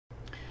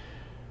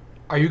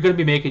Are you going to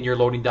be making your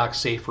loading dock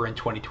safer in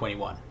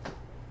 2021?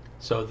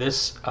 So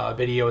this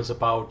video is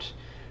about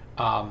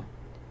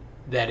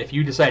that if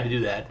you decide to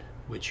do that,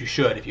 which you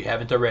should if you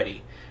haven't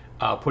already,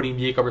 putting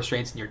vehicle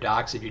restraints in your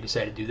docks, if you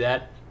decide to do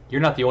that,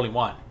 you're not the only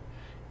one.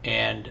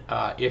 And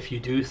if you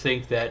do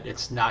think that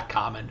it's not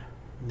common,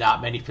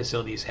 not many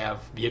facilities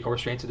have vehicle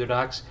restraints at their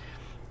docks,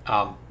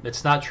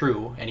 it's not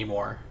true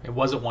anymore. It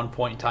was at one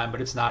point in time,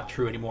 but it's not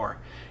true anymore.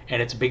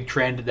 And it's a big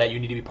trend that you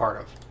need to be part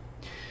of.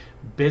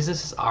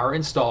 Businesses are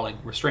installing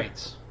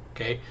restraints.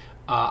 Okay,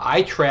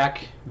 I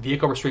track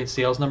vehicle restraint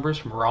sales numbers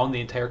from around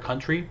the entire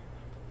country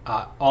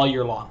all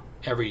year long,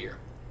 every year.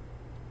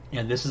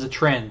 And this is a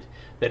trend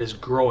that is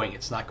growing.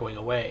 It's not going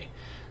away.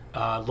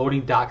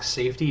 Loading dock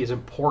safety is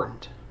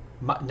important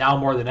now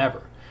more than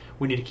ever.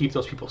 We need to keep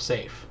those people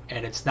safe.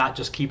 And it's not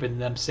just keeping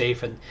them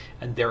safe and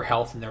their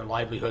health and their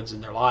livelihoods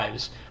and their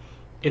lives.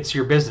 It's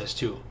your business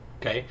too.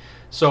 Okay,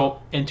 so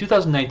in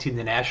 2019,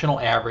 the national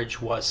average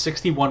was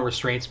 61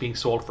 restraints being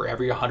sold for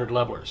every 100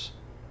 levelers.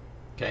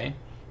 Okay,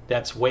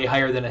 that's way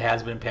higher than it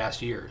has been in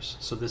past years.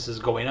 So this is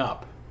going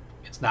up.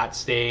 It's not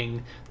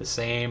staying the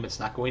same. It's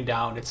not going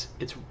down.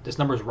 This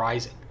number is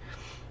rising.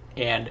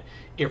 And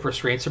if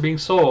restraints are being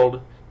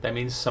sold, that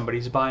means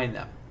somebody's buying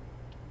them.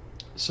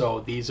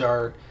 So these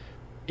are,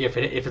 if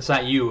it's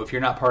not you, if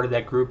you're not part of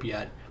that group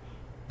yet,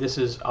 this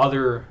is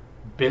other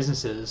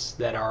businesses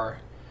that are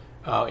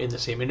in the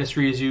same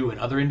industry as you, in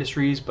other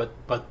industries, but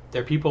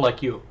they're people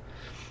like you.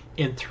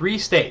 In 3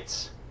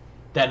 states,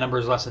 that number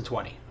is less than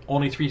 20.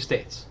 Only 3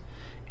 states.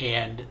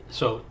 And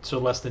so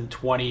less than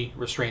 20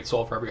 restraints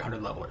sold for every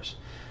 100 levelers.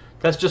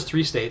 That's just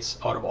 3 states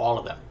out of all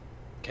of them.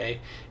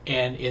 Okay,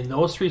 and in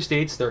those 3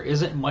 states, there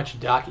isn't much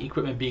dock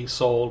equipment being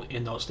sold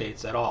in those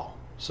states at all.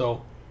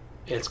 So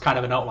it's kind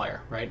of an outlier,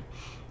 right?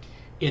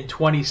 In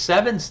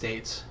 27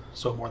 states,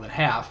 so more than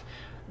half,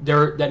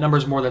 that number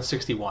is more than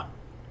 61.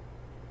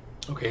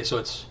 Okay, so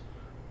it's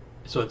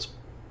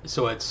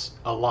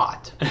a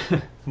lot.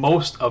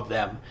 Most of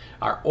them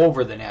are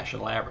over the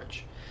national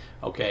average.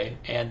 Okay,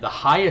 and the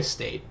highest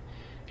state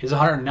is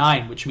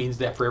 109, which means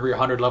that for every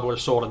 100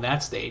 levelers sold in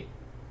that state,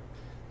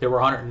 there were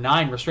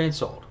 109 restraints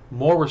sold.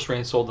 More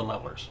restraints sold than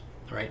levelers,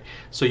 right?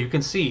 So you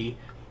can see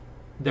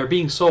they're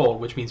being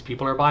sold, which means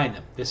people are buying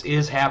them. This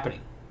is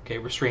happening. Okay,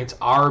 restraints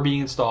are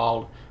being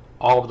installed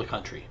all over the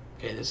country.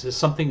 Okay, this is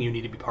something you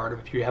need to be part of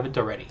if you haven't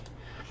already.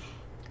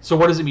 So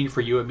what does it mean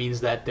for you? It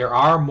means that there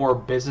are more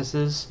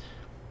businesses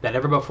than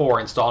ever before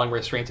installing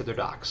restraints at their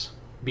docks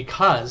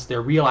because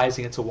they're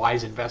realizing it's a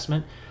wise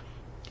investment.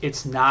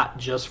 It's not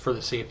just for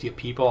the safety of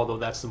people, although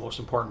that's the most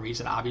important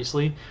reason,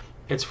 obviously.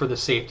 It's for the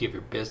safety of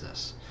your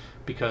business,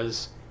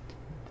 because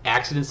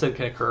accidents that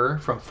can occur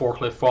from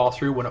forklift fall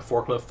through, when a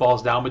forklift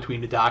falls down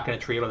between the dock and a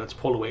trailer that's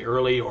pulled away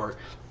early, or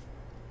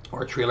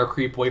a trailer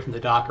creep away from the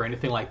dock or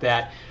anything like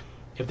that,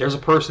 if there's a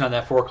person on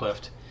that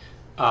forklift,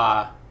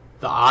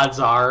 the odds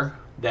are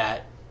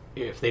that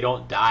if they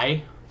don't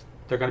die,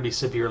 they're going to be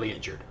severely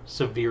injured.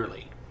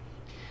 Severely.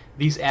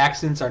 These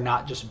accidents are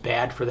not just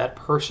bad for that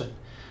person.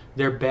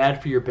 They're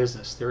bad for your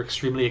business. They're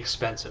extremely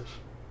expensive.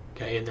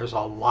 Okay, and there's a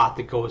lot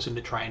that goes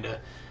into trying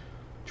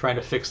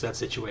to fix that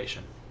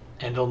situation.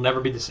 And it'll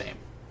never be the same,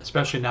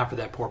 especially not for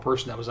that poor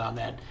person that was on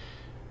that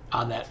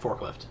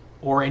forklift,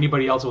 or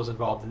anybody else that was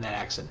involved in that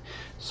accident.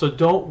 So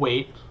don't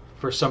wait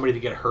for somebody to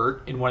get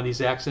hurt in one of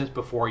these accidents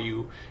before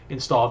you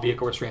install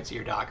vehicle restraints at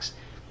your docks.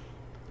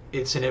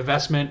 It's an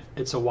investment.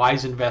 It's a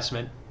wise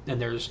investment, and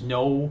there's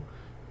no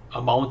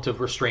amount of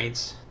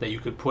restraints that you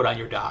could put on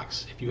your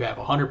docks. If you have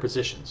 100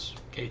 positions,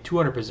 okay,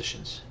 200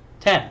 positions,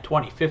 10,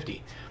 20,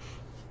 50,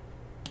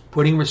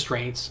 putting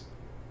restraints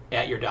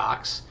at your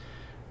docks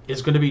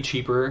is going to be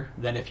cheaper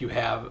than if you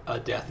have a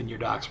death in your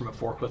docks from a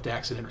forklift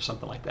accident or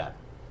something like that,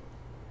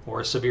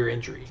 or a severe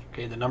injury.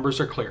 Okay, the numbers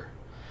are clear.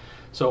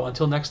 So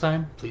until next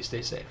time, please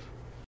stay safe.